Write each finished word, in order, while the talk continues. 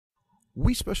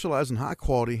We specialize in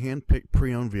high-quality, hand-picked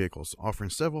pre-owned vehicles, offering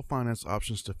several finance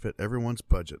options to fit everyone's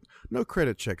budget. No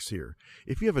credit checks here.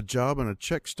 If you have a job and a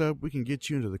check stub, we can get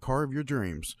you into the car of your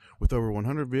dreams. With over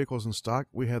 100 vehicles in stock,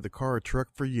 we have the car or truck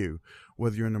for you.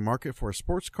 Whether you're in the market for a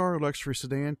sports car, luxury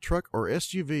sedan, truck, or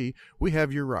SUV, we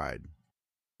have your ride.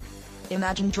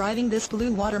 Imagine driving this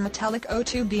blue water metallic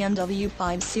 '02 BMW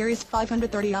 5 Series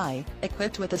 530i,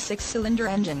 equipped with a 6-cylinder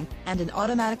engine and an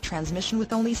automatic transmission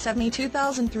with only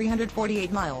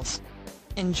 72,348 miles.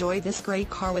 Enjoy this great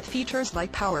car with features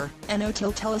like power,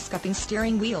 no-till telescoping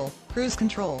steering wheel, cruise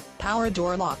control, power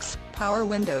door locks, power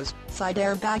windows, side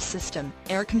airbag system,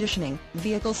 air conditioning,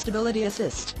 vehicle stability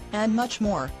assist, and much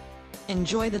more.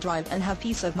 Enjoy the drive and have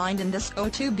peace of mind in this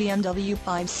 '02 BMW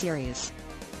 5 Series.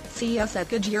 See us at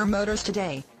Goodyear Motors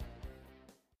today.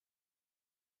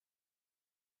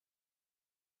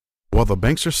 While the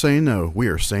banks are saying no, we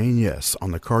are saying yes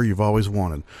on the car you've always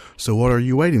wanted. So what are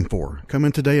you waiting for? Come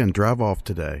in today and drive off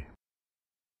today.